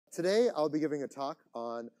Today, I'll be giving a talk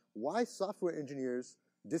on why software engineers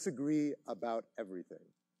disagree about everything,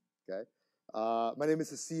 okay? My name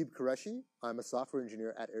is Haseeb Qureshi. I'm a software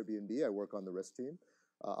engineer at Airbnb. I work on the risk team.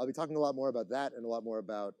 I'll be talking a lot more about that and a lot more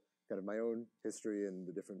about kind of my own history and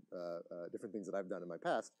the different things that I've done in my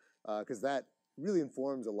past, because that really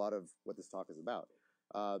informs a lot of what this talk is about.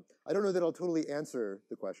 I don't know that I'll totally answer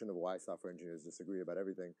the question of why software engineers disagree about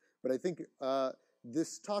everything, but I think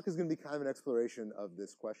this talk is going to be kind of an exploration of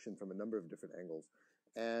this question from a number of different angles.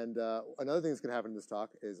 And another thing that's going to happen in this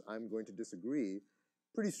talk is I'm going to disagree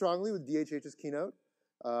pretty strongly with DHH's keynote.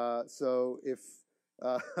 So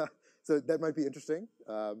that might be interesting.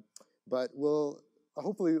 But we'll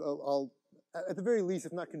hopefully I'll at the very least,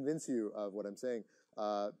 if not convince you of what I'm saying,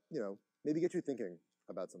 maybe get you thinking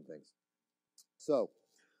about some things. So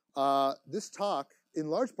this talk, in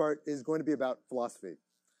large part, is going to be about philosophy.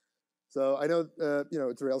 So I know,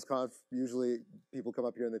 it's RailsConf. Usually people come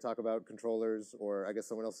up here and they talk about controllers, or I guess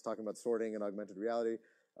someone else is talking about sorting and augmented reality.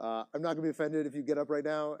 I'm not going to be offended if you get up right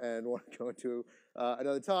now and want to go into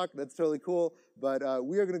another talk. That's totally cool. But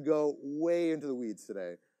we are going to go way into the weeds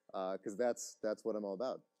today, because that's what I'm all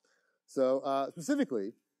about. So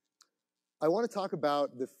specifically, I want to talk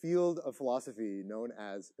about the field of philosophy known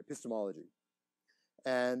as epistemology.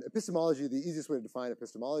 And epistemology, the easiest way to define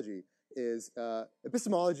epistemology is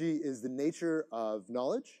the nature of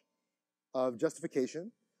knowledge, of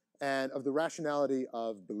justification, and of the rationality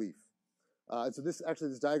of belief. And so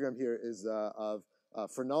this diagram here is of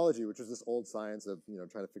phrenology, which is this old science of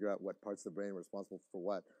trying to figure out what parts of the brain were responsible for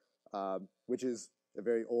what, which is a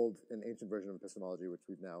very old and ancient version of epistemology, which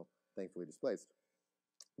we've now thankfully displaced.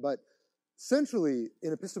 But centrally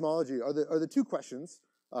in epistemology are the two questions.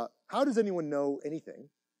 How does anyone know anything?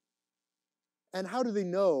 And how do they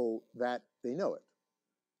know that they know it?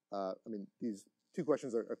 These two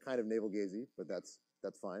questions are kind of navel-gazy, but that's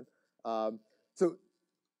fine. So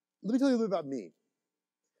let me tell you a little bit about me.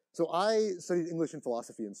 So I studied English and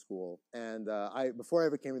philosophy in school, and before I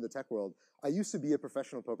ever came into the tech world, I used to be a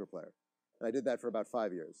professional poker player. And I did that for about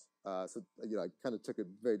 5 years. I kind of took a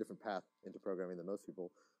very different path into programming than most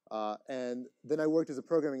people. And then I worked as a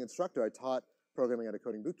programming instructor. I taught programming at a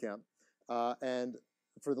coding boot camp. And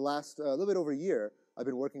for the last little bit over a year, I've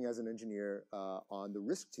been working as an engineer on the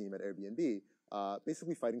risk team at Airbnb,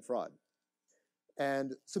 basically fighting fraud.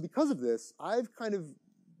 And so because of this, I've kind of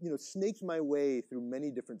snaked my way through many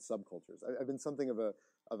different subcultures. I've been something of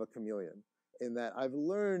a chameleon in that I've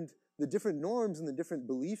learned the different norms and the different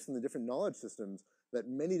beliefs and the different knowledge systems that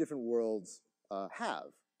many different worlds have,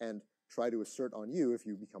 and try to assert on you if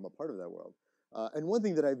you become a part of that world. And one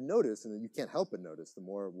thing that I've noticed, and you can't help but notice the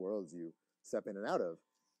more worlds you step in and out of,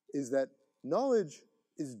 is that knowledge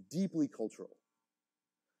is deeply cultural.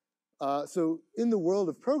 So in the world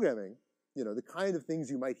of programming, the kind of things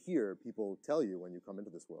you might hear people tell you when you come into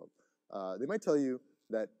this world, they might tell you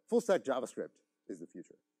that full-stack JavaScript is the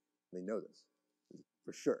future. They know this,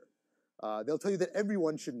 for sure. They'll tell you that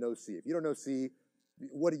everyone should know C. If you don't know C,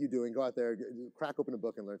 what are you doing? Go out there, crack open a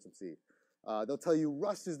book and learn some C. They'll tell you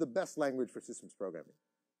Rust is the best language for systems programming.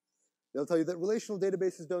 They'll tell you that relational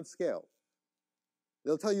databases don't scale.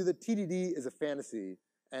 They'll tell you that TDD is a fantasy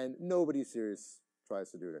and nobody serious tries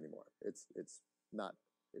to do it anymore. It's not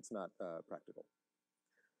practical.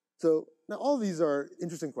 So now all of these are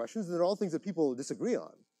interesting questions, and they're all things that people disagree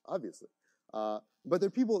on, obviously. But they're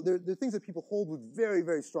things that people hold with very,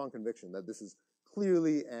 very strong conviction that this is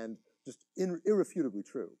clearly and just irrefutably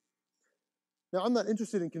true. Now, I'm not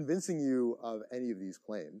interested in convincing you of any of these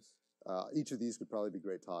claims. Each of these could probably be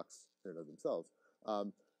great talks in and of themselves.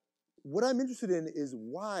 What I'm interested in is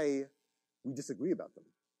why we disagree about them.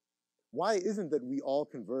 Why isn't that we all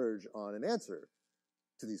converge on an answer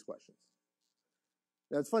to these questions?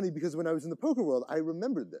 Now, it's funny because when I was in the poker world, I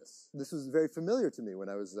remembered this. This was very familiar to me when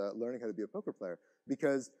I was learning how to be a poker player,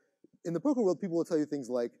 because in the poker world, people will tell you things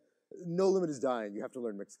like, no limit is dying, you have to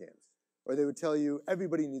learn mixed games. Or they would tell you,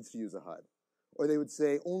 everybody needs to use a HUD. Or they would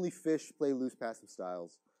say, only fish play loose passive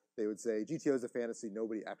styles. They would say, GTO is a fantasy,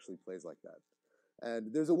 nobody actually plays like that.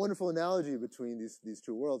 And there's a wonderful analogy between these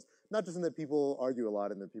two worlds, not just in that people argue a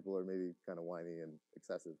lot and that people are maybe kind of whiny and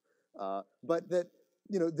excessive, but that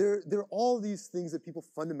there are all these things that people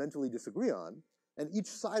fundamentally disagree on, and each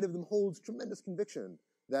side of them holds tremendous conviction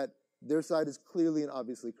that their side is clearly and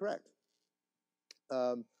obviously correct.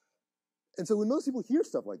 And so when most people hear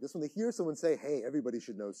stuff like this, when they hear someone say, hey, everybody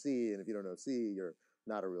should know C, and if you don't know C, you're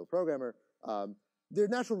not a real programmer, their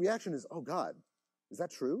natural reaction is, oh God, is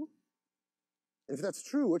that true? And if that's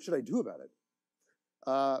true, what should I do about it?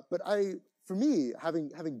 But for me,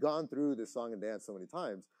 having gone through this song and dance so many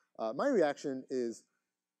times, my reaction is,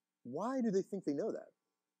 why do they think they know that?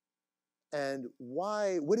 And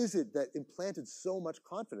why, what is it that implanted so much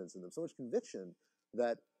confidence in them, so much conviction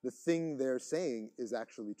that the thing they're saying is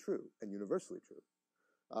actually true and universally true?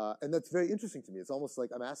 And that's very interesting to me. It's almost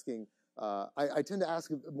like I'm asking, I tend to ask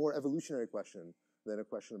a more evolutionary question than a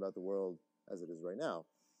question about the world as it is right now.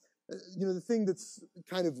 You know, the thing that's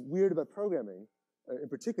kind of weird about programming in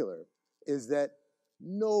particular is that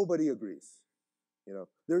nobody agrees. You know,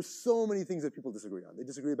 there's so many things that people disagree on. They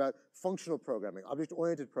disagree about functional programming,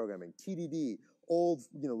 object-oriented programming, TDD, old,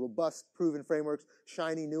 you know, robust, proven frameworks,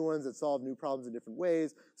 shiny new ones that solve new problems in different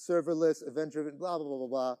ways, serverless, event-driven, blah, blah, blah, blah,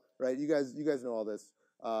 blah, right? You guys know all this.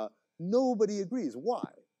 Nobody agrees. Why?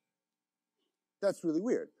 That's really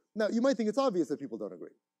weird. Now, you might think it's obvious that people don't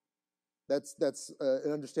agree. That's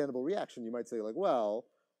an understandable reaction. You might say, like, well,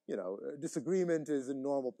 you know, disagreement is a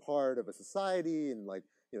normal part of a society, and, like,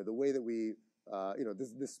 you know, the way that we you know,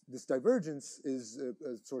 this divergence is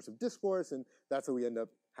a source of discourse, and that's how we end up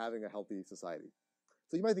having a healthy society.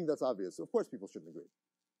 So you might think that's obvious. So of course people shouldn't agree.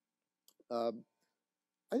 I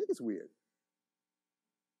think it's weird.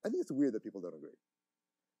 I think it's weird that people don't agree.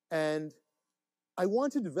 And I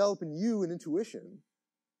want to develop in you an intuition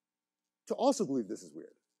to also believe this is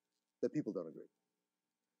weird, that people don't agree.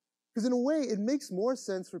 Because in a way, it makes more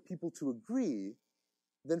sense for people to agree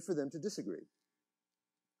than for them to disagree.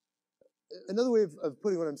 Another way of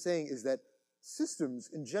putting what I'm saying is that systems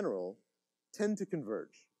in general tend to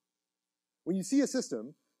converge. When you see a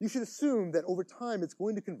system, you should assume that over time it's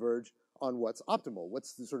going to converge on what's optimal,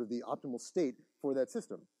 what's the, sort of the optimal state for that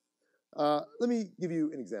system. Let me give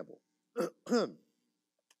you an example.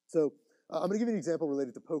 So I'm going to give you an example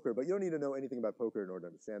related to poker, but you don't need to know anything about poker in order to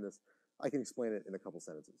understand this. I can explain it in a couple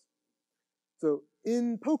sentences. So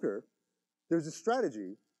in poker, there's a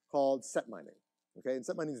strategy called set mining. Okay, and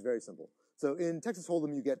set mining is very simple. So in Texas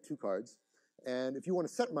Hold'em, you get 2 cards, and if you want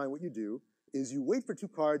to set mine, what you do is you wait for 2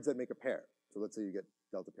 cards that make a pair. So let's say you get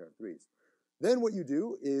dealt a pair of 3s. Then what you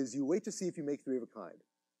do is you wait to see if you make 3 of a kind.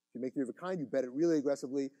 If you make 3 of a kind, you bet it really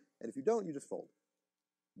aggressively, and if you don't, you just fold.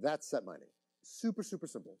 That's set mining. Super, super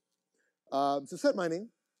simple. So set mining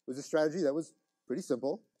was a strategy that was pretty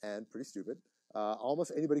simple and pretty stupid.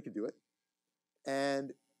 Almost anybody could do it,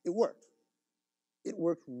 and it worked. It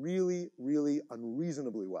worked really, really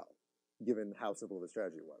unreasonably well, given how simple of a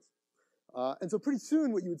strategy it was. And so pretty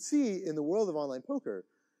soon what you would see in the world of online poker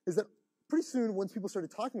is that pretty soon, once people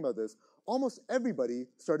started talking about this, almost everybody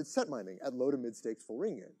started set mining at low to mid stakes full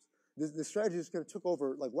ring games. This strategy just kind of took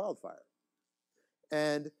over like wildfire.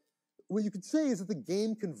 And what you could say is that the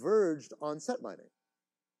game converged on set mining.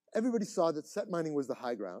 Everybody saw that set mining was the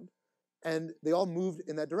high ground, and they all moved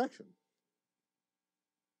in that direction.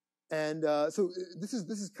 And so this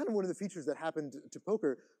is kind of one of the features that happened to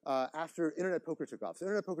poker after internet poker took off. So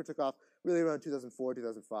internet poker took off really around 2004,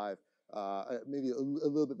 2005, maybe a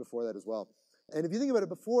little bit before that as well. And if you think about it,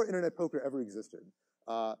 before internet poker ever existed,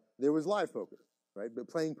 there was live poker, right? But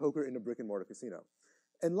playing poker in a brick and mortar casino.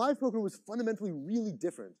 And live poker was fundamentally really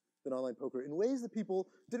different than online poker in ways that people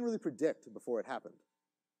didn't really predict before it happened.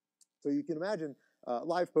 So you can imagine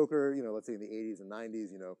live poker, you know, let's say in the 80s and 90s,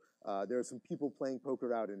 you know, there are some people playing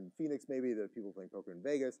poker out in Phoenix maybe, there are people playing poker in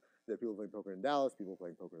Vegas, there are people playing poker in Dallas, people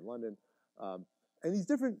playing poker in London. And these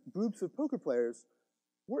different groups of poker players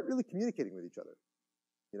weren't really communicating with each other.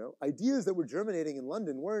 You know, ideas that were germinating in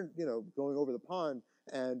London weren't, you know, going over the pond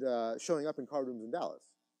and showing up in card rooms in Dallas,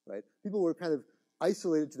 right? People were kind of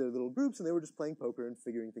isolated to their little groups, and they were just playing poker and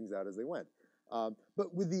figuring things out as they went.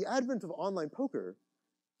 But with the advent of online poker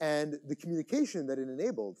and the communication that it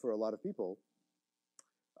enabled for a lot of people,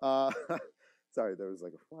 sorry, there was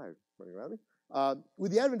like a fly running around me.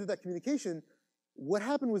 With the advent of that communication, what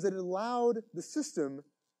happened was that it allowed the system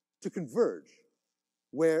to converge,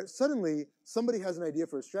 where suddenly somebody has an idea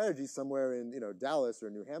for a strategy somewhere in, you know, Dallas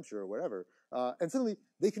or New Hampshire or wherever, and suddenly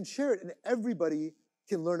they can share it, and everybody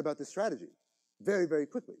can learn about this strategy very, very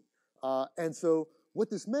quickly. And so what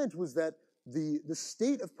this meant was that the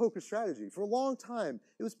state of poker strategy, for a long time,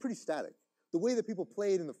 it was pretty static. The way that people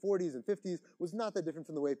played in the 40s and 50s was not that different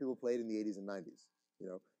from the way people played in the 80s and 90s. You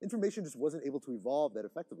know, information just wasn't able to evolve that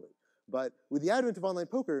effectively. But with the advent of online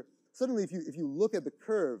poker, suddenly if you look at the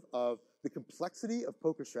curve of the complexity of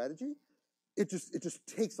poker strategy, it just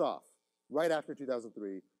takes off right after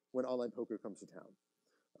 2003 when online poker comes to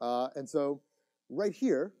town. And so right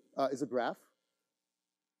here is a graph.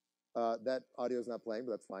 That audio is not playing,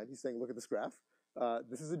 but that's fine. He's saying, look at this graph.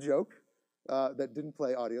 This is a joke that didn't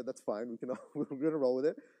play audio. That's fine. We're going to roll with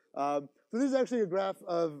it. So this is actually a graph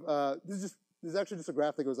of, this is actually just a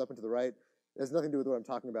graph that goes up and to the right. It has nothing to do with what I'm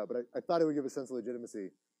talking about, but I thought it would give a sense of legitimacy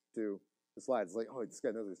to the slides. It's like, oh, this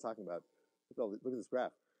guy knows what he's talking about. Look at this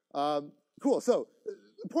graph. Cool. So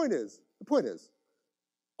the point is, The point is,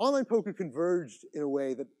 online poker converged in a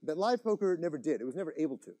way that live poker never did. It was never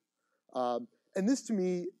able to. And this, to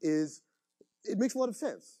me, it makes a lot of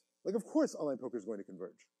sense. Like, of course, online poker is going to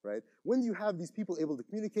converge, right? When you have these people able to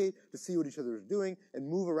communicate, to see what each other is doing, and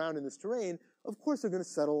move around in this terrain, of course they're going to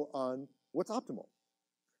settle on what's optimal.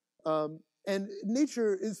 And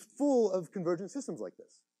nature is full of convergent systems like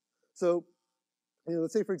this. So,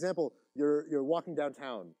 let's say, for example, you're walking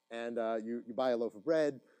downtown, and you buy a loaf of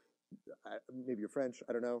bread. Maybe you're French,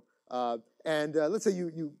 I don't know. And let's say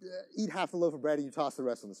you eat half the loaf of bread and you toss the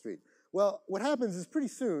rest on the street. Well, what happens is pretty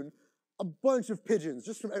soon, a bunch of pigeons,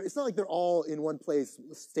 it's not like they're all in one place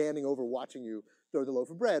standing over watching you throw the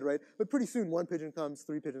loaf of bread, right? But pretty soon, one pigeon comes,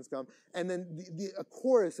 3 pigeons come, and then a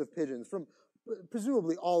chorus of pigeons from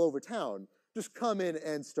presumably all over town just come in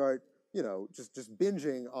and start, just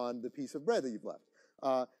binging on the piece of bread that you've left.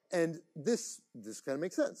 And this kind of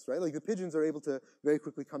makes sense, right? Like the pigeons are able to very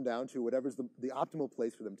quickly come down to whatever's the optimal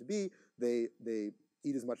place for them to be. They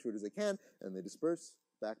eat as much food as they can, and they disperse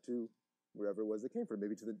back to wherever it was they came from,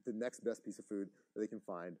 maybe to the next best piece of food that they can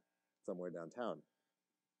find somewhere downtown.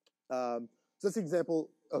 So that's an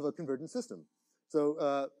example of a convergent system.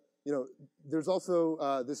 So, there's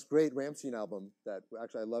also this great Rammstein album that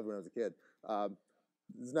actually I loved when I was a kid.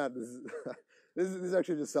 This is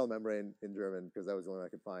actually just cell membrane in German because that was the only one I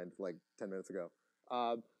could find like 10 minutes ago.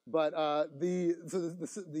 The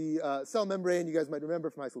cell membrane, you guys might remember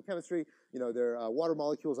from high school chemistry, there are water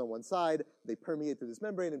molecules on one side, they permeate through this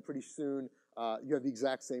membrane, and pretty soon you have the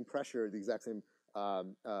exact same pressure, the exact same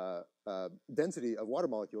density of water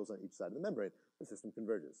molecules on each side of the membrane. The system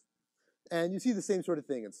converges. And you see the same sort of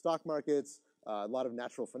thing in stock markets, a lot of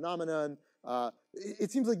natural phenomenon. It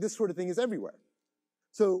seems like this sort of thing is everywhere.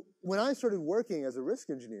 So when I started working as a risk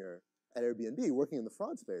engineer at Airbnb, working in the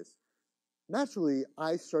fraud space, naturally,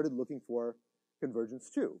 I started looking for convergence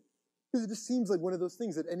too. Because it just seems like one of those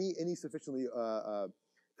things that any sufficiently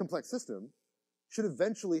complex system should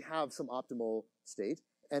eventually have some optimal state,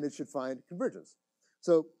 and it should find convergence.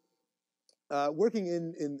 So working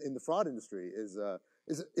in the fraud industry is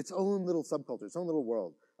its own little subculture, its own little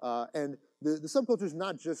world. And the subculture is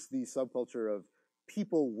not just the subculture of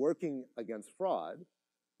people working against fraud,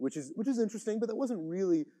 which is interesting, but that wasn't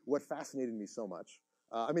really what fascinated me so much.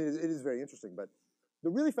 I mean, it is very interesting, but the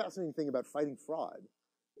really fascinating thing about fighting fraud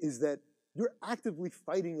is that you're actively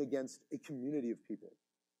fighting against a community of people.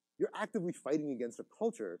 You're actively fighting against a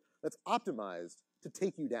culture that's optimized to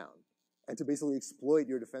take you down and to basically exploit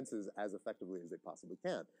your defenses as effectively as they possibly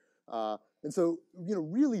can. And so,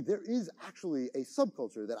 really, there is actually a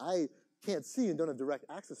subculture that I can't see and don't have direct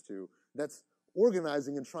access to that's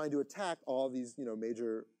organizing and trying to attack all these,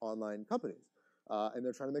 major online companies. And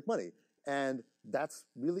they're trying to make money. And that's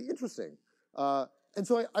really interesting. And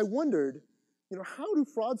so I wondered, how do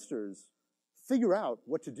fraudsters figure out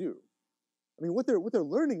what to do? I mean, what they're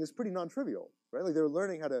learning is pretty non-trivial, right? Like they're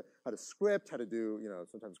learning how to script, how to do,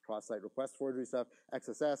 sometimes cross-site request forgery stuff,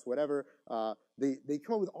 XSS, whatever. They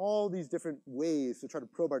come up with all these different ways to try to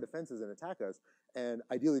probe our defenses and attack us, and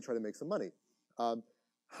ideally try to make some money.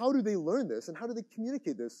 How do they learn this, and how do they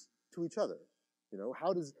communicate this to each other?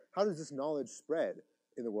 How does this knowledge spread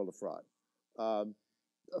in the world of fraud?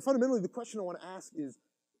 Fundamentally, the question I want to ask is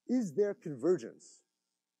there convergence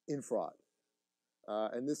in fraud?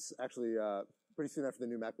 And this actually, pretty soon after the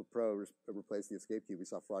new MacBook Pro replaced the escape key, we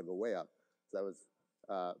saw fraud go way up. So that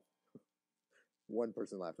was, one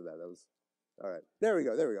person laughed at that. That was, all right. There we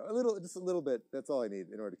go. Just a little bit. That's all I need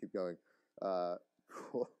in order to keep going.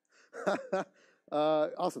 Cool.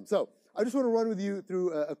 Awesome. So I just want to run with you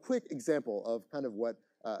through a quick example of kind of what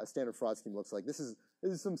a standard fraud scheme looks like. This is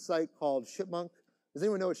some site called Chipmunk. Does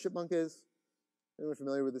anyone know what Chipmunk is? Anyone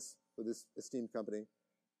familiar with this esteemed company?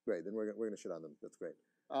 Great, then we're going to shit on them. That's great.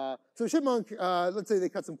 So Chipmunk, let's say they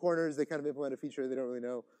cut some corners. They kind of implement a feature they don't really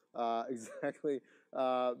know exactly.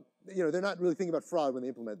 They're not really thinking about fraud when they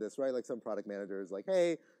implement this, right? Like some product manager is like,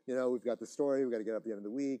 hey, we've got this story. We've got to get up at the end of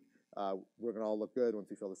the week. We're going to all look good once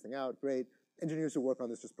we fill this thing out. Great. Engineers who work on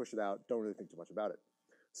this just push it out. Don't really think too much about it.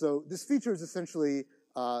 So this feature is essentially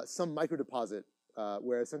some micro-deposit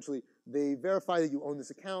where essentially they verify that you own this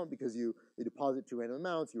account because they deposit 2 random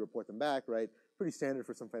amounts. You report them back, right? Pretty standard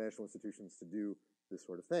for some financial institutions to do this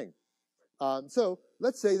sort of thing. So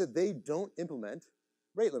let's say that they don't implement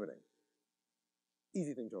rate limiting.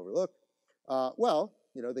 Easy thing to overlook.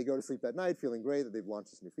 They go to sleep that night feeling great that they've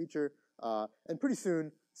launched this new feature, and pretty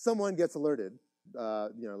soon someone gets alerted,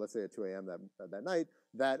 let's say at 2 a.m. that night,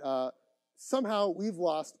 that somehow we've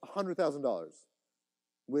lost $100,000,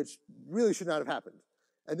 which really should not have happened.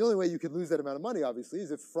 And the only way you could lose that amount of money, obviously,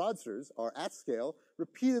 is if fraudsters are at scale,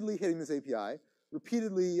 repeatedly hitting this API,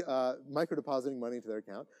 repeatedly micro-depositing money into their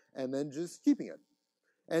account and then just keeping it.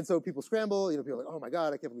 And so people scramble, people are like, oh my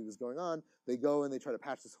God, I can't believe this is going on. They go and they try to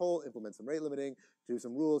patch this hole, implement some rate limiting, do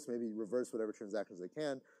some rules, maybe reverse whatever transactions they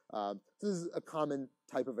can. This is a common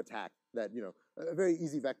type of attack that, a very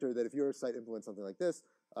easy vector that if your site implements something like this,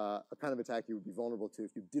 a kind of attack you would be vulnerable to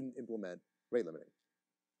if you didn't implement rate limiting.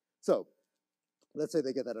 So let's say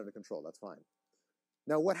they get that under control, that's fine.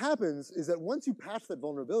 Now what happens is that once you patch that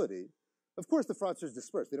vulnerability, of course the fraudsters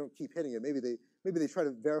disperse. They don't keep hitting it. Maybe they try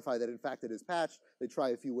to verify that in fact it is patched. They try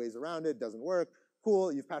a few ways around it, doesn't work.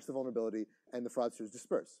 Cool, you've patched the vulnerability, and the fraudsters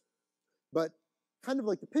disperse. But kind of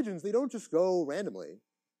like the pigeons, they don't just go randomly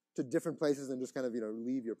to different places and just kind of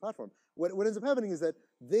leave your platform. What ends up happening is that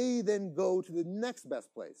they then go to the next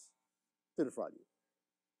best place to defraud you.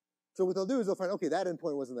 So what they'll do is they'll find, okay, that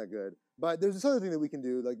endpoint wasn't that good, but there's this other thing that we can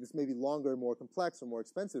do, like this maybe longer, more complex, or more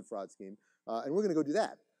expensive fraud scheme, and we're going to go do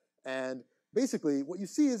that. And basically, what you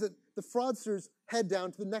see is that the fraudsters head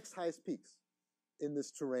down to the next highest peaks in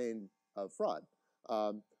this terrain of fraud,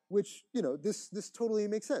 which this totally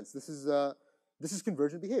makes sense. This is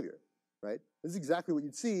convergent behavior, right? This is exactly what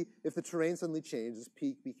you'd see if the terrain suddenly changed. This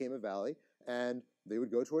peak became a valley, and they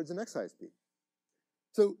would go towards the next highest peak.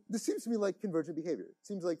 So this seems to me like convergent behavior. It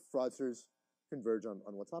seems like fraudsters converge on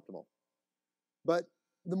what's optimal. But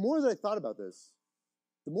the more that I thought about this,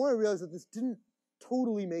 the more I realized that this didn't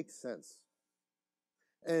totally make sense.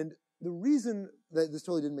 And the reason that this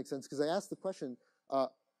totally didn't make sense, because I asked the question,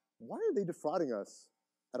 why are they defrauding us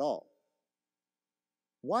at all?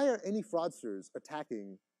 Why are any fraudsters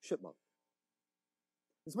attacking Chipmunk?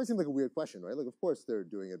 This might seem like a weird question, right? Like, of course they're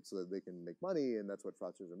doing it so that they can make money, and that's what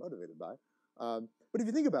fraudsters are motivated by. But if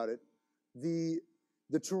you think about it, the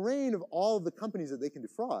terrain of all of the companies that they can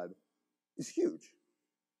defraud is huge.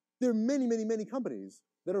 There are many, many, many companies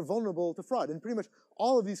that are vulnerable to fraud, and pretty much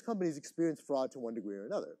all of these companies experience fraud to one degree or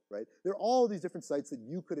another, right? There are all these different sites that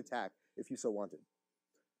you could attack if you so wanted.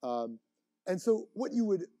 And so what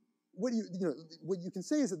you can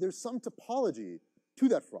say is that there's some topology to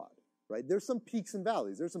that fraud, right? There's some peaks and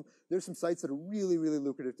valleys. There's some sites that are really, really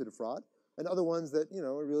lucrative to defraud, and other ones that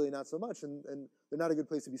are really not so much, and they're not a good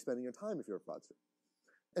place to be spending your time if you're a fraudster.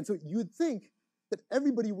 And so you would think that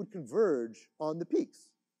everybody would converge on the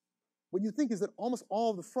peaks. What you think is that almost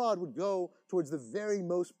all of the fraud would go towards the very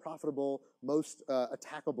most profitable, most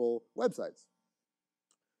attackable websites.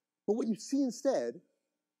 But what you see instead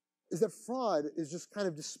is that fraud is just kind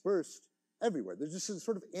of dispersed everywhere. There's just a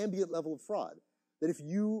sort of ambient level of fraud that if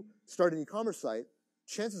you start an e-commerce site,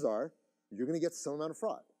 chances are you're going to get some amount of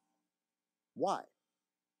fraud. Why?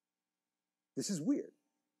 This is weird.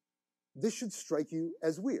 This should strike you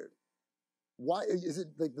as weird. Why? Is it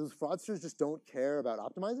like those fraudsters just don't care about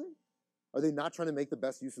optimizing? Are they not trying to make the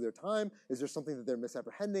best use of their time? Is there something that they're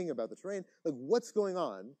misapprehending about the terrain? Like, what's going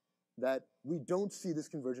on that we don't see this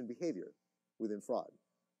convergent behavior within fraud?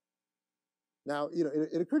 Now,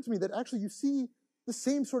 it occurred to me that actually you see the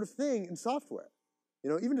same sort of thing in software.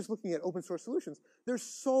 Even just looking at open source solutions, there's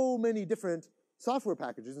so many different software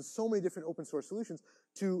packages and so many different open source solutions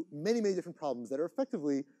to many, many different problems that are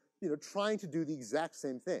effectively, trying to do the exact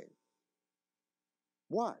same thing.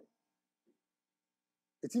 Why?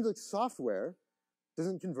 It seems like software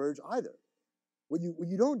doesn't converge either. When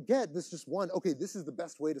you don't get this just one, okay, this is the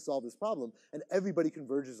best way to solve this problem, and everybody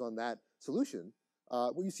converges on that solution,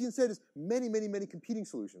 what you see instead is many, many, many competing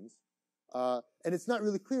solutions, and it's not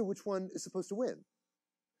really clear which one is supposed to win.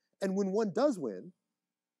 And when one does win,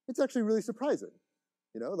 it's actually really surprising.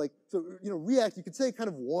 React, you could say kind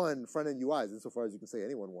of won front-end UIs, insofar as you can say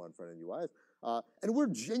anyone won front-end UIs, and we're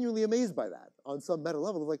genuinely amazed by that on some meta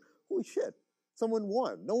level of like, holy shit, someone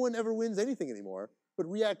won. No one ever wins anything anymore, but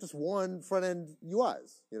React just won front-end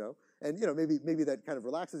UIs, And, maybe that kind of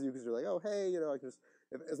relaxes you because you're like, oh, hey, I can just,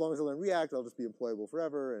 as long as I learn React, I'll just be employable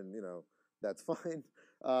forever, and, that's fine.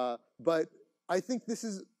 But I think this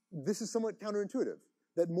is somewhat counterintuitive,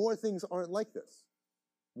 that more things aren't like this.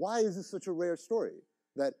 Why is this such a rare story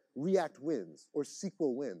that React wins, or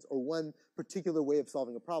SQL wins, or one particular way of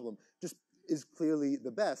solving a problem just is clearly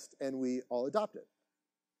the best, and we all adopt it?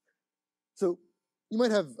 So you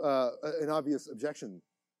might have an obvious objection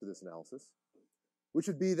to this analysis, which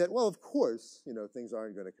would be that, well, of course, things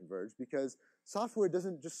aren't going to converge because software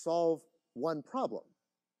doesn't just solve one problem,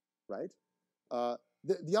 right?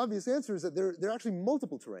 The obvious answer is that there are actually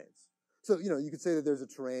multiple terrains. So, you could say that there's a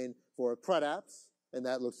terrain for CRUD apps, and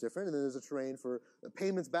that looks different, and then there's a terrain for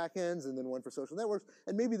payments backends, and then one for social networks,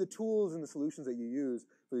 and maybe the tools and the solutions that you use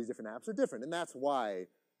for these different apps are different, and that's why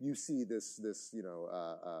you see these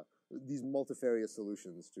multifarious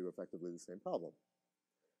solutions to effectively the same problem.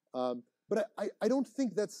 But I don't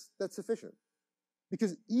think that's sufficient.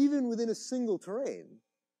 Because even within a single terrain,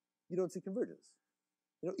 you don't see convergence.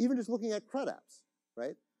 Even just looking at CRUD apps,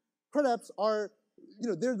 right? CRUD apps are,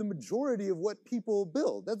 they're the majority of what people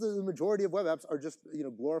build. That's the majority of web apps are just,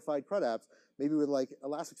 glorified CRUD apps, maybe with like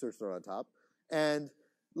Elasticsearch thrown on top. And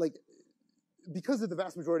like, because they're the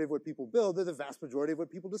vast majority of what people build, they're the vast majority of what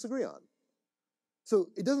people disagree on. So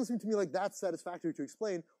it doesn't seem to me like that's satisfactory to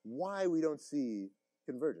explain why we don't see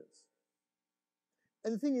convergence.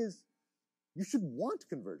 And the thing is, you should want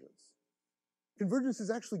convergence. Convergence is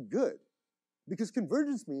actually good, because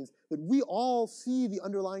convergence means that we all see the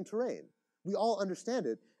underlying terrain. We all understand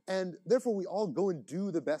it, and therefore we all go and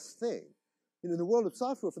do the best thing. In the world of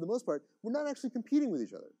software, for the most part, we're not actually competing with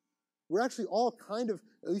each other. We're actually all kind of,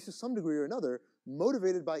 at least to some degree or another,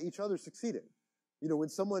 motivated by each other succeeding. When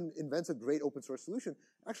someone invents a great open source solution,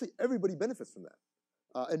 actually everybody benefits from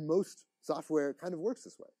that. And most software kind of works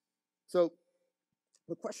this way. So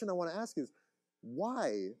the question I want to ask is,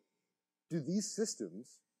 why do these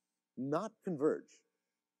systems not converge?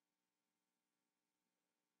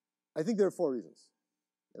 I think there are 4 reasons,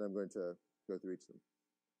 and I'm going to go through each of them.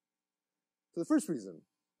 So the first reason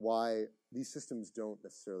why these systems don't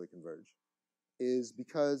necessarily converge is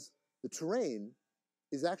because the terrain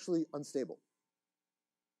is actually unstable.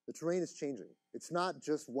 The terrain is changing. It's not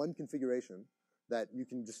just one configuration that you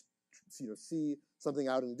can just see something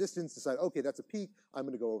out in the distance, decide, okay, that's a peak, I'm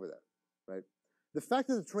going to go over that, right? The fact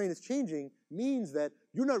that the terrain is changing means that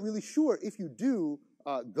you're not really sure if you do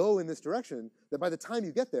go in this direction, that by the time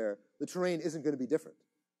you get there, the terrain isn't going to be different,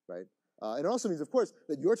 right? And it also means, of course,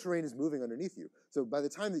 that your terrain is moving underneath you. So by the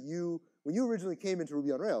time that when you originally came into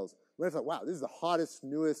Ruby on Rails, when I thought, wow, this is the hottest,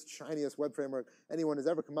 newest, shiniest web framework anyone has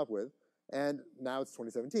ever come up with, and now it's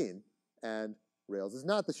 2017, and Rails is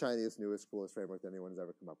not the shiniest, newest, coolest framework that anyone has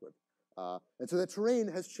ever come up with. And so that terrain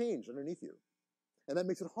has changed underneath you. And that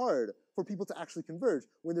makes it hard for people to actually converge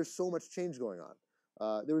when there's so much change going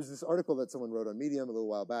on. There was this article that someone wrote on Medium a little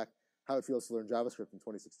while back, How It Feels to Learn JavaScript in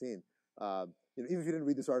 2016. Even if you didn't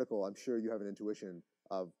read this article, I'm sure you have an intuition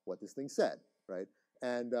of what this thing said, right?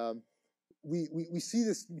 And we see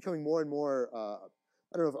this becoming more and more,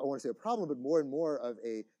 I don't know if I want to say a problem, but more and more of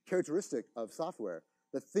a characteristic of software,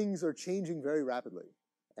 that things are changing very rapidly.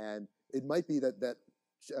 And it might be that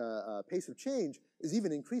pace of change is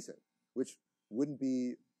even increasing, which wouldn't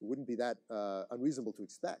be that unreasonable to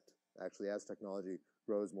expect, actually, as technology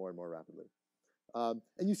grows more and more rapidly.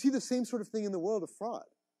 And you see the same sort of thing in the world of fraud.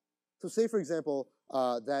 So say, for example,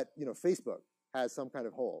 that Facebook has some kind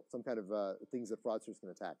of hole, some kind of things that fraudsters can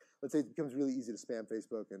attack. Let's say it becomes really easy to spam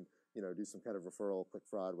Facebook and do some kind of referral, click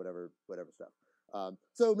fraud, whatever stuff.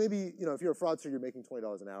 So maybe if you're a fraudster, you're making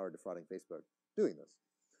 $20 an hour defrauding Facebook doing this.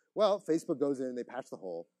 Well, Facebook goes in, they patch the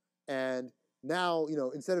hole, and now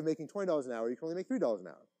instead of making $20 an hour, you can only make $3 an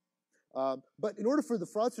hour. But in order for the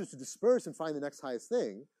fraudsters to disperse and find the next highest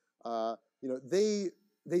thing, they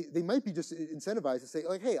might be just incentivized to say,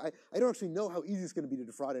 like, hey, I don't actually know how easy it's going to be to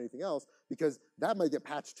defraud anything else, because that might get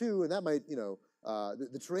patched too, and that might,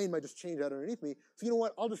 the terrain might just change out underneath me. So you know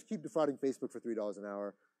what? I'll just keep defrauding Facebook for $3 an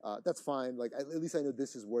hour. That's fine. Like, at least I know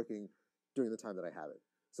this is working during the time that I have it.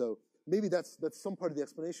 So maybe that's some part of the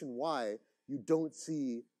explanation why you don't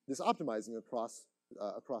see this optimizing across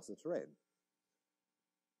the terrain.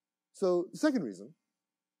 So the second reason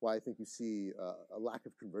why I think you see a lack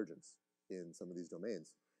of convergence in some of these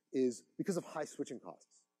domains is because of high switching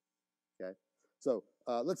costs, okay? So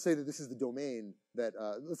let's say that this is the domain that,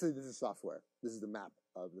 let's say this is software. This is the map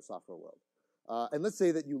of the software world. And let's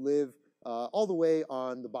say that you live all the way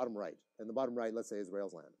on the bottom right. And the bottom right, let's say, is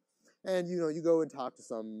Rails land. And you go and talk to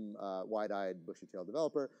some wide-eyed, bushy-tailed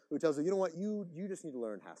developer who tells you, you know what, you just need to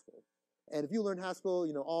learn Haskell. And if you learn Haskell,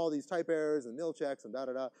 all these type errors and nil checks and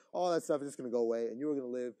da-da-da, all that stuff is just going to go away, and you're going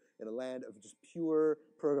to live in a land of just pure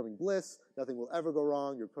programming bliss. Nothing will ever go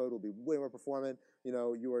wrong. Your code will be way more performant.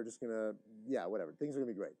 You are just going to, yeah, whatever. Things are going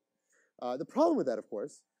to be great. The problem with that, of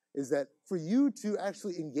course, is that for you to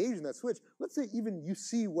actually engage in that switch, let's say even you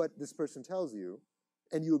see what this person tells you,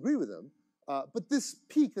 and you agree with them, but this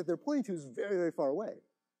peak that they're pointing to is very, very far away.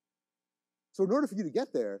 So in order for you to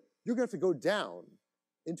get there, you're going to have to go down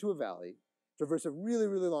into a valley, traverse a really,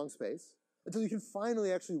 really long space, until you can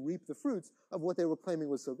finally actually reap the fruits of what they were claiming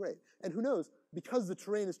was so great. And who knows, because the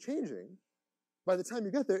terrain is changing, by the time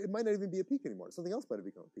you get there, it might not even be a peak anymore. Something else might have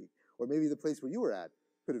become a peak. Or maybe the place where you were at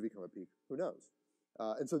could have become a peak. Who knows?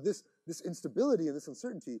 And so this instability and this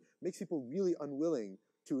uncertainty makes people really unwilling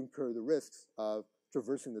to incur the risks of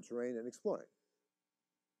traversing the terrain and exploring.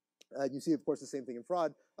 You see, of course, the same thing in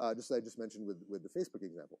fraud, just as I just mentioned with the Facebook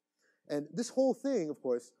example. And this whole thing, of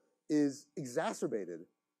course, is exacerbated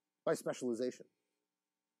by specialization.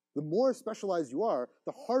 The more specialized you are,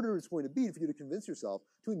 the harder it's going to be for you to convince yourself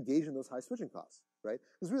to engage in those high switching costs, right?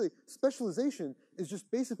 Because really, specialization is just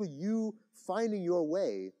basically you finding your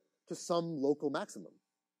way to some local maximum.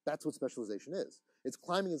 That's what specialization is. It's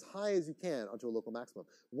climbing as high as you can onto a local maximum.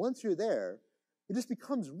 Once you're there, it just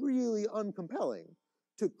becomes really uncompelling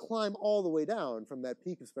to climb all the way down from that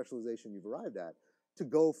peak of specialization you've arrived at to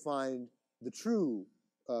go find the true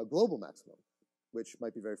global maximum, which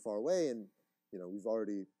might be very far away. And we've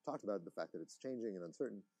already talked about the fact that it's changing and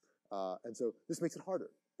uncertain. And so this makes it harder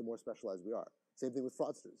the more specialized we are. Same thing with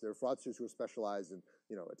fraudsters. There are fraudsters who are specialized in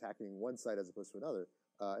attacking one site as opposed to another,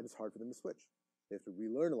 and it's hard for them to switch. They have to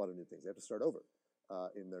relearn a lot of new things. They have to start over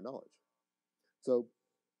in their knowledge. So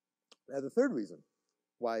the third reason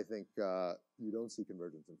why I think you don't see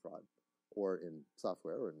convergence in fraud or in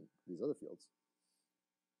software or in these other fields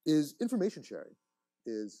is information sharing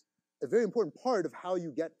is a very important part of how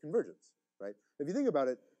you get convergence, right? If you think about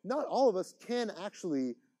it, not all of us can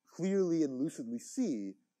actually clearly and lucidly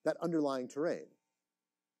see that underlying terrain.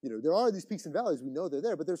 There are these peaks and valleys, we know they're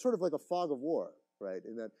there, but they're sort of like a fog of war, right?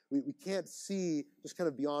 In that we can't see just kind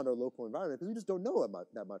of beyond our local environment because we just don't know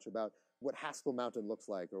that much about what Haskell Mountain looks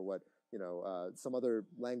like or what, some other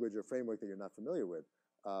language or framework that you're not familiar with.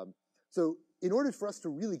 So in order for us to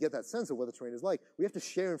really get that sense of what the terrain is like, we have to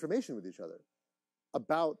share information with each other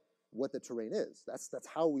about what the terrain is. That's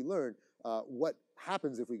how we learn what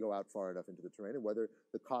happens if we go out far enough into the terrain and whether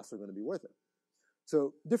the costs are going to be worth it.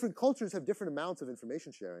 So different cultures have different amounts of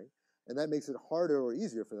information sharing, and that makes it harder or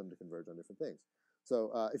easier for them to converge on different things.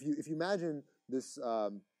 So if you imagine this,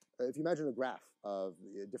 if you imagine a graph of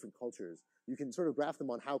different cultures, you can sort of graph them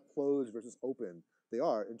on how closed versus open they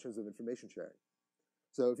are in terms of information sharing.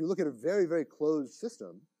 So if you look at a very, very closed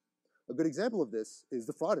system, a good example of this is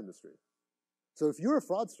the fraud industry. So if you're a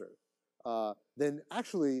fraudster, then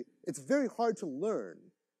actually it's very hard to learn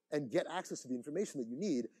and get access to the information that you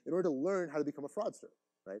need in order to learn how to become a fraudster,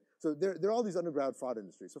 right? So there are all these underground fraud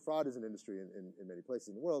industries. So fraud is an industry in many places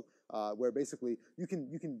in the world where basically you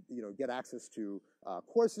can get access to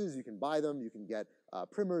courses, you can buy them, you can get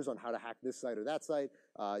primers on how to hack this site or that site.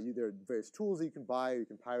 There are various tools that you can buy, or you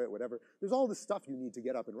can pirate, whatever. There's all this stuff you need to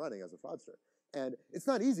get up and running as a fraudster. And it's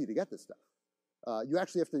not easy to get this stuff. You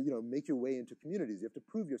actually have to, make your way into communities. You have to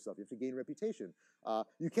prove yourself. You have to gain reputation.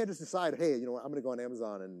 You can't just decide, hey, I'm going to go on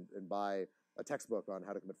Amazon and buy a textbook on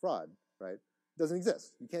how to commit fraud, right? It doesn't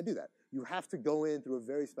exist. You can't do that. You have to go in through a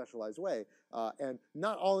very specialized way, and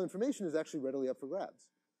not all information is actually readily up for grabs.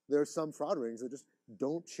 There are some fraud rings that just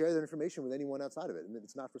don't share their information with anyone outside of it, and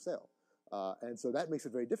it's not for sale. And so that makes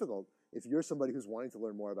it very difficult if you're somebody who's wanting to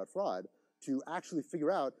learn more about fraud to actually figure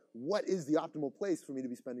out what is the optimal place for me to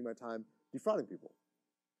be spending my time defrauding people.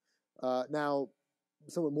 Now,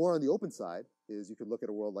 somewhat more on the open side is you could look at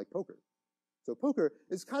a world like poker. So poker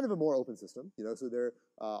is kind of a more open system, so there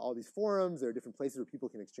are all these forums, there are different places where people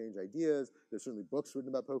can exchange ideas. There's certainly books written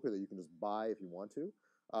about poker that you can just buy if you want to.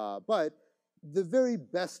 But the very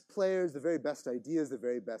best players, the very best ideas, the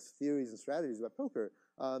very best theories and strategies about poker,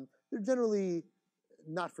 they're generally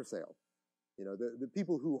not for sale. The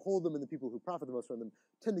people who hold them and the people who profit the most from them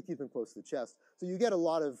tend to keep them close to the chest. So you get a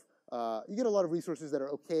lot of resources that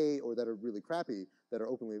are okay or that are really crappy that are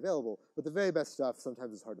openly available, but the very best stuff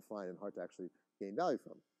sometimes is hard to find and hard to actually gain value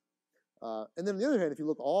from. And then on the other hand, if you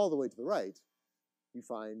look all the way to the right, you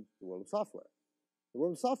find the world of software. The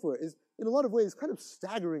world of software is, in a lot of ways, kind of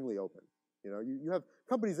staggeringly open. You have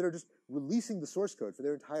companies that are just releasing the source code for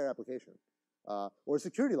their entire application. Or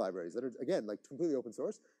security libraries that are, again, like completely open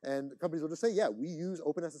source, and companies will just say, yeah, we use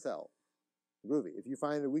OpenSSL. Groovy. If you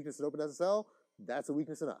find a weakness in OpenSSL, that's a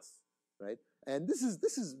weakness in us, right? And this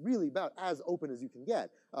is really about as open as you can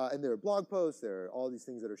get. And there are blog posts, there are all these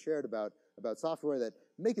things that are shared about software that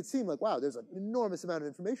make it seem like, wow, there's an enormous amount of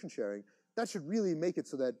information sharing. That should really make it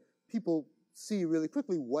so that people see really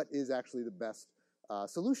quickly what is actually the best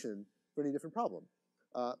solution for any different problem.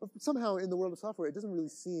 But somehow in the world of software, it doesn't really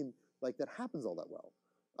seem like that happens all that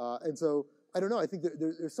well. And so, I don't know, I think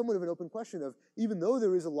there's somewhat of an open question of, even though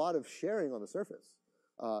there is a lot of sharing on the surface,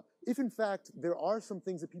 if in fact there are some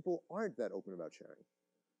things that people aren't that open about sharing.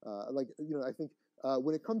 I think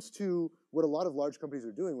when it comes to what a lot of large companies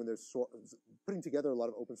are doing when they're putting together a lot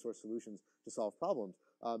of open source solutions to solve problems,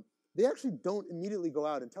 they actually don't immediately go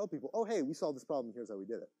out and tell people, oh, hey, we solved this problem, here's how we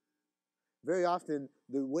did it. Very often,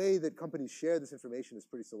 the way that companies share this information is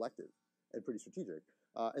pretty selective and pretty strategic.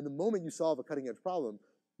 And the moment you solve a cutting-edge problem,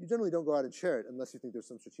 you generally don't go out and share it unless you think there's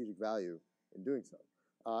some strategic value in doing so.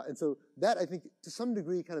 And so that, I think, to some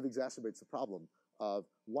degree kind of exacerbates the problem of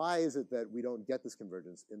why is it that we don't get this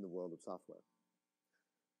convergence in the world of software.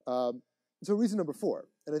 So reason number 4,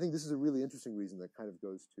 and I think this is a really interesting reason that kind of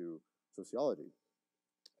goes to sociology,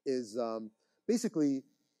 is basically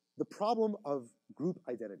the problem of group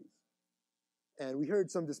identities. And we heard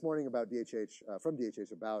some this morning about from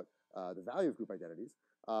DHH about the value of group identities.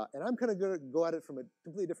 And I'm kind of going to go at it from a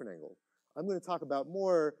completely different angle. I'm going to talk about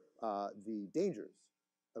more the dangers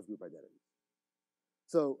of group identities.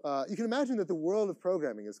 So you can imagine that the world of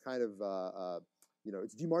programming is kind of,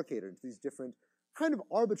 it's demarcated into these different kind of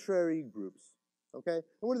arbitrary groups, okay? And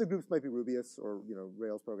one of the groups might be Rubyists or,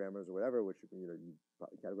 Rails programmers or whatever, which, you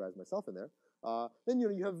probably categorize myself in there. Then,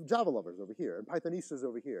 you have Java lovers over here, and Pythonistas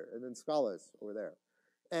over here, and then Scholars over there.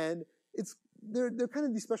 And they're kind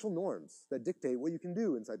of these special norms that dictate what you can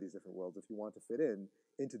do inside these different worlds if you want to fit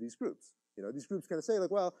into these groups. These groups kind of say,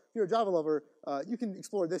 like, well, if you're a Java lover, you can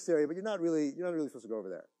explore this area, but you're not really supposed to go over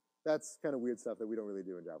there. That's kind of weird stuff that we don't really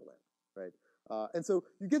do in Java land, right? And so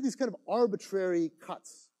you get these kind of arbitrary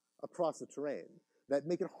cuts across the terrain that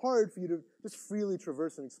make it hard for you to just freely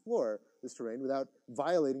traverse and explore this terrain without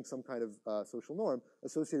violating some kind of social norm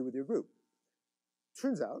associated with your group.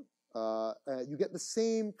 Turns out, you get the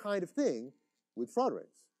same kind of thing with fraud rings,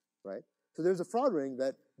 right? So there's a fraud ring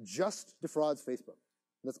that just defrauds Facebook.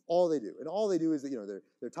 And that's all they do. And all they do is that,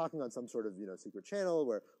 they're talking on some sort of, secret channel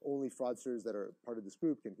where only fraudsters that are part of this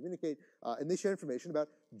group can communicate. And they share information about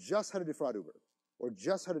just how to defraud Uber or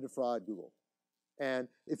just how to defraud Google. And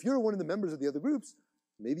if you're one of the members of the other groups,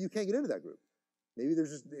 maybe you can't get into that group. Maybe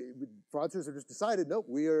fraudsters have just decided, nope,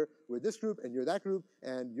 we're this group and you're that group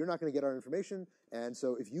and you're not going to get our information. And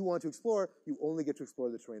so if you want to explore, you only get to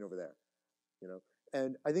explore the terrain over there,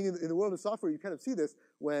 And I think in the world of software, you kind of see this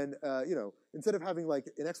when, instead of having like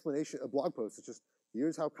an explanation, a blog post, it's just,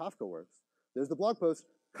 here's how Kafka works. There's the blog post,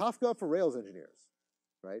 Kafka for Rails engineers,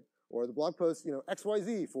 right? Or the blog post,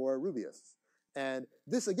 XYZ for Rubyists. And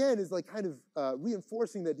this, again, is like kind of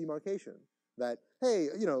reinforcing that demarcation that, hey,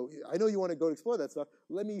 I know you want to go explore that stuff.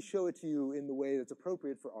 Let me show it to you in the way that's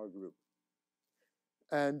appropriate for our group.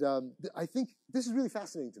 And I think this is really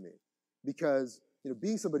fascinating to me because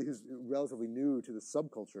being somebody who's relatively new to the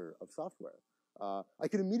subculture of software, I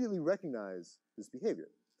can immediately recognize this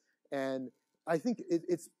behavior. And I think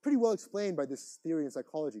it's pretty well explained by this theory in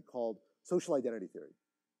psychology called social identity theory.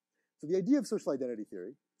 So the idea of social identity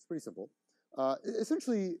theory, it's pretty simple,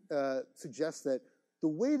 essentially suggests that the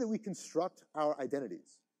way that we construct our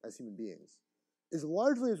identities as human beings is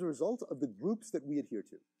largely as a result of the groups that we adhere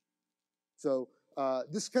to. So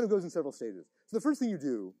this kind of goes in several stages. So the first thing you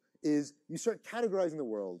do is you start categorizing the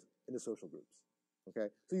world into social groups,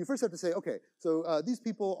 okay? So you first have to say, okay, so these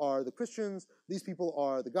people are the Christians, these people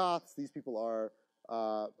are the Goths, these people are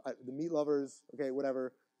the meat lovers, okay,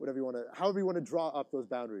 whatever you want to, however you want to draw up those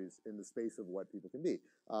boundaries in the space of what people can be.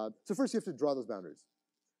 So first you have to draw those boundaries.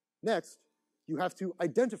 Next, you have to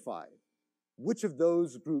identify which of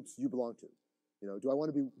those groups you belong to. Do I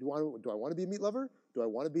want to be a meat lover? Do I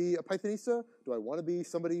want to be a Pythonista? Do I want to be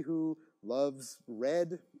somebody who loves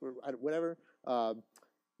red or whatever?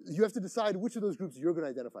 You have to decide which of those groups you're going to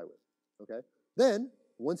identify with, okay? Then,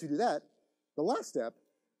 once you do that, the last step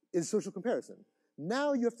is social comparison.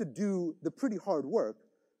 Now you have to do the pretty hard work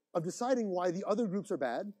of deciding why the other groups are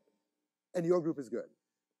bad and your group is good.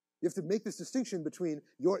 You have to make this distinction between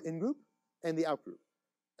your in-group and the out-group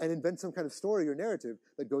and invent some kind of story or narrative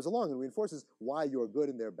that goes along and reinforces why you're good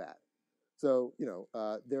and they're bad. So,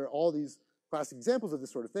 there are all these classic examples of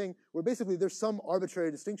this sort of thing where basically there's some arbitrary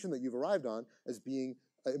distinction that you've arrived on as being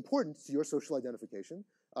important to your social identification.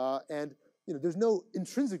 And, there's no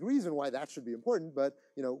intrinsic reason why that should be important, but,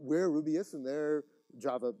 we're Rubyists and they're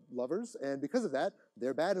Java lovers, and because of that,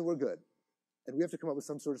 they're bad and we're good. And we have to come up with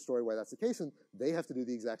some sort of story why that's the case, and they have to do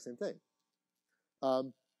the exact same thing.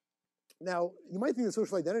 Now, you might think that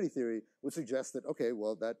social identity theory would suggest that, okay,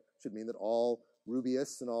 well, that should mean that all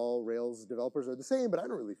Rubyists and all Rails developers are the same, but I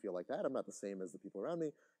don't really feel like that. I'm not the same as the people around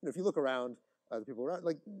me. If you look around, the people around,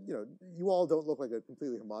 like, you all don't look like a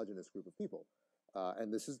completely homogenous group of people.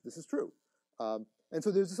 And this is true. And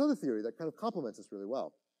so there's this other theory that kind of complements this really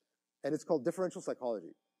well, and it's called differential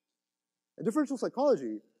psychology. And differential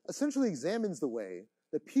psychology essentially examines the way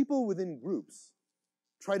that people within groups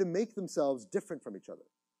try to make themselves different from each other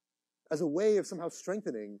as a way of somehow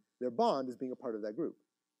strengthening their bond as being a part of that group.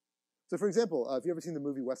 So for example, if you've ever seen the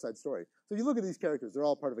movie West Side Story, so you look at these characters, they're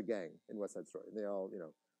all part of a gang in West Side Story. They all,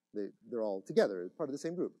 they're all together, part of the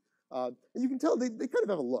same group. And you can tell they kind of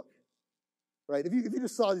have a look, right? If you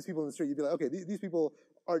just saw these people in the street, you'd be like, okay, these people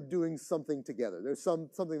are doing something together. There's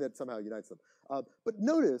something that somehow unites them. But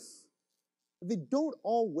notice, they don't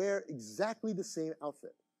all wear exactly the same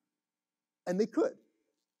outfit. And they could.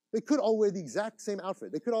 They could all wear the exact same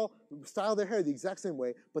outfit. They could all style their hair the exact same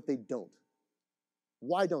way, but they don't.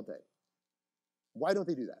 Why don't they? Why don't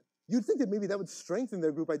they do that? You'd think that maybe that would strengthen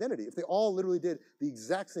their group identity. If they all literally did the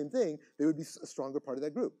exact same thing, they would be a stronger part of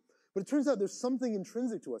that group. But it turns out there's something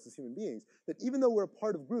intrinsic to us as human beings that even though we're a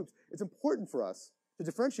part of groups, it's important for us to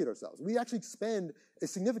differentiate ourselves. We actually expend a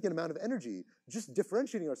significant amount of energy just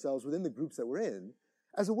differentiating ourselves within the groups that we're in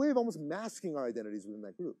as a way of almost masking our identities within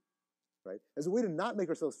that group, right? As a way to not make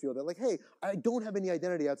ourselves feel that like, hey, I don't have any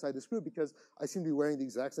identity outside this group because I seem to be wearing the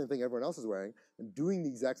exact same thing everyone else is wearing and doing the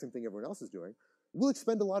exact same thing everyone else is doing. We'll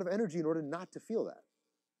expend a lot of energy in order not to feel that.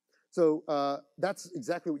 So that's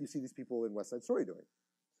exactly what you see these people in West Side Story doing.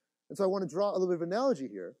 And so I want to draw a little bit of analogy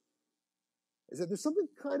here, is that there's something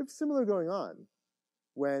kind of similar going on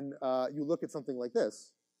when you look at something like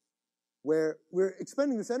this, where we're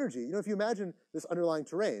expending this energy. You know, if you imagine this underlying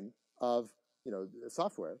terrain of, you know,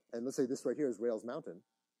 software, and let's say this right here is Rails Mountain,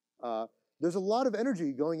 there's a lot of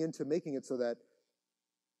energy going into making it so that,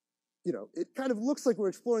 you know, it kind of looks like we're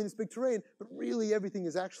exploring this big terrain, but really everything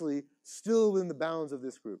is actually still within the bounds of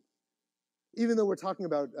this group. Even though we're talking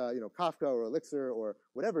about, you know, Kafka or Elixir or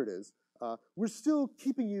whatever it is, we're still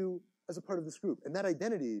keeping you as a part of this group. And that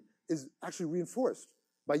identity is actually reinforced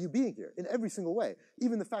by you being here in every single way.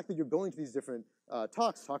 Even the fact that you're going to these different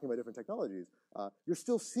talks talking about different technologies, you're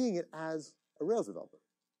still seeing it as a Rails developer.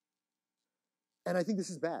 And I think this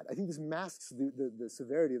is bad. I think this masks the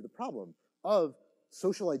severity of the problem of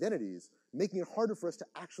social identities, making it harder for us to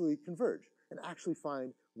actually converge and actually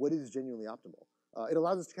find what is genuinely optimal. It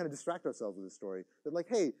allows us to kind of distract ourselves with this story that like,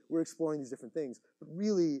 hey, we're exploring these different things, but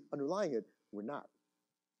really underlying it, we're not.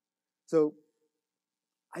 So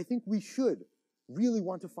I think we should really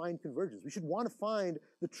want to find convergence. We should want to find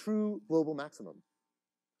the true global maximum.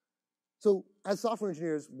 So as software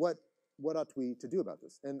engineers, what ought we to do about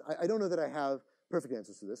this? And I don't know that I have perfect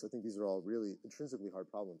answers to this. I think these are all really intrinsically hard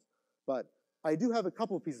problems. But I do have a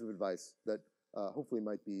couple of pieces of advice that hopefully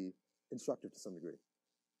might be instructive to some degree.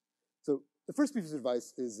 So the first piece of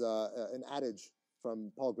advice is an adage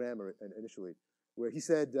from Paul Graham initially, where he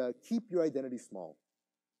said, keep your identity small.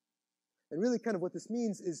 And really kind of what this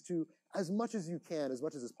means is to, as much as you can, as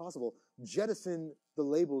much as is possible, jettison the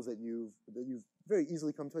labels that you've very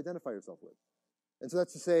easily come to identify yourself with. And so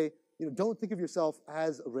that's to say, you know, don't think of yourself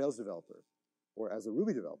as a Rails developer or as a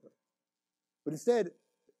Ruby developer, but instead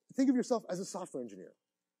think of yourself as a software engineer,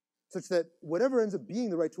 such that whatever ends up being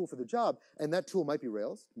the right tool for the job, and that tool might be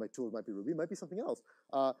Rails, tool might be Ruby, might be something else,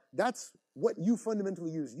 that's what you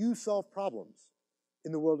fundamentally use. You solve problems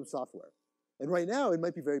in the world of software. And right now, it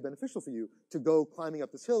might be very beneficial for you to go climbing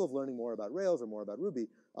up this hill of learning more about Rails or more about Ruby,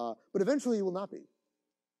 but eventually it will not be.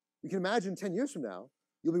 You can imagine 10 years from now,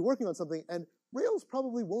 you'll be working on something, and Rails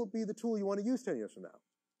probably won't be the tool you want to use 10 years from now.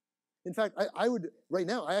 In fact, I would, right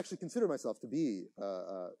now, I actually consider myself to be,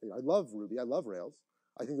 I love Ruby, I love Rails.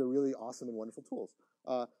 I think they're really awesome and wonderful tools.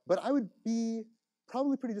 But I would be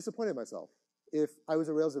probably pretty disappointed in myself if I was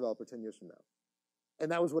a Rails developer 10 years from now.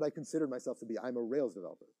 And that was what I considered myself to be. I'm a Rails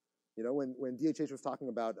developer. You know, when DHH was talking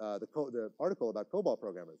about the article about COBOL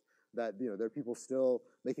programmers, that, you know, there are people still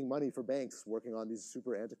making money for banks working on these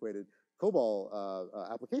super antiquated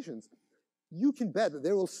COBOL applications, you can bet that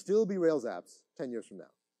there will still be Rails apps 10 years from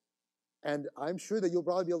now. And I'm sure that you'll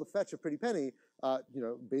probably be able to fetch a pretty penny, you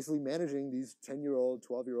know, basically managing these 10-year-old,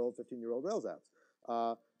 12-year-old, 15-year-old Rails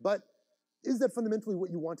apps. But is that fundamentally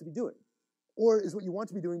what you want to be doing? Or is what you want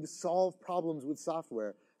to be doing to solve problems with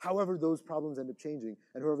software, however those problems end up changing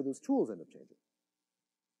and however those tools end up changing?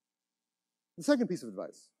 The second piece of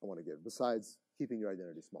advice I want to give, besides keeping your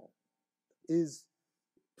identity small, is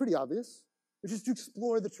pretty obvious, which is to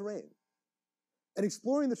explore the terrain. And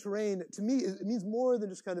exploring the terrain, to me, it means more than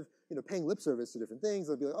just kind of, you know, paying lip service to different things.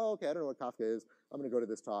 I'll be like, oh, okay, I don't know what Kafka is. I'm going to go to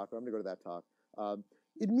this talk, or I'm going to go to that talk.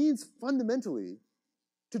 It means fundamentally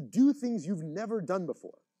to do things you've never done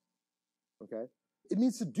before, okay? It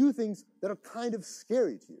means to do things that are kind of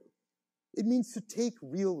scary to you. It means to take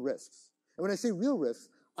real risks. And when I say real risks,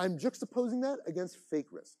 I'm juxtaposing that against fake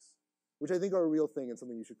risks, which I think are a real thing and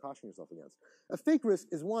something you should caution yourself against. A fake risk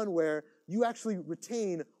is one where you actually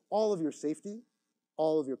retain all of your safety,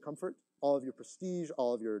 all of your comfort, all of your prestige,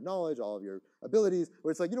 all of your knowledge, all of your abilities,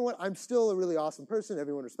 where it's like, you know what, I'm still a really awesome person,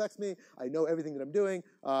 everyone respects me, I know everything that I'm doing,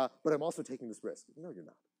 but I'm also taking this risk. No, you're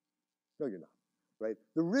not. No, you're not, right?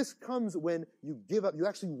 The risk comes when you give up, you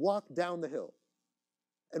actually walk down the hill.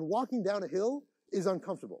 And walking down a hill is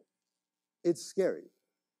uncomfortable. It's scary.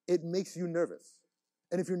 It makes you nervous.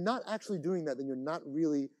 And if you're not actually doing that, then you're not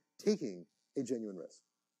really taking a genuine risk.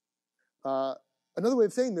 Another way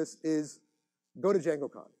of saying this is go to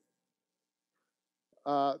DjangoCon.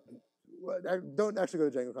 don't actually go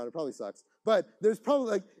to DjangoCon. It probably sucks. But there's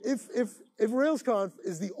probably, like, if RailsConf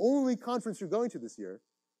is the only conference you're going to this year,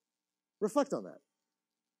 reflect on that.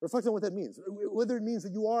 Reflect on what that means. Whether it means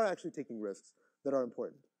that you are actually taking risks that are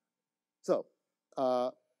important. So,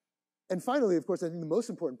 and finally, of course, I think the most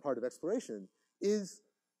important part of exploration is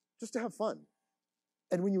just to have fun.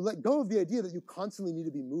 And when you let go of the idea that you constantly need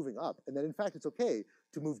to be moving up, and that in fact it's okay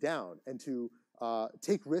to move down and to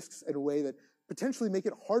take risks in a way that potentially make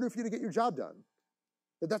it harder for you to get your job done,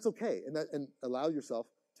 that's okay, and allow yourself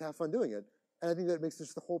to have fun doing it. And I think that makes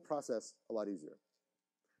just the whole process a lot easier.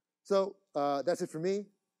 So that's it for me.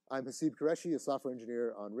 I'm Haseeb Qureshi, a software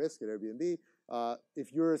engineer on Risk at Airbnb.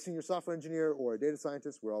 If you're a senior software engineer or a data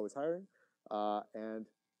scientist, we're always hiring. And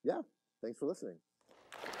yeah, thanks for listening.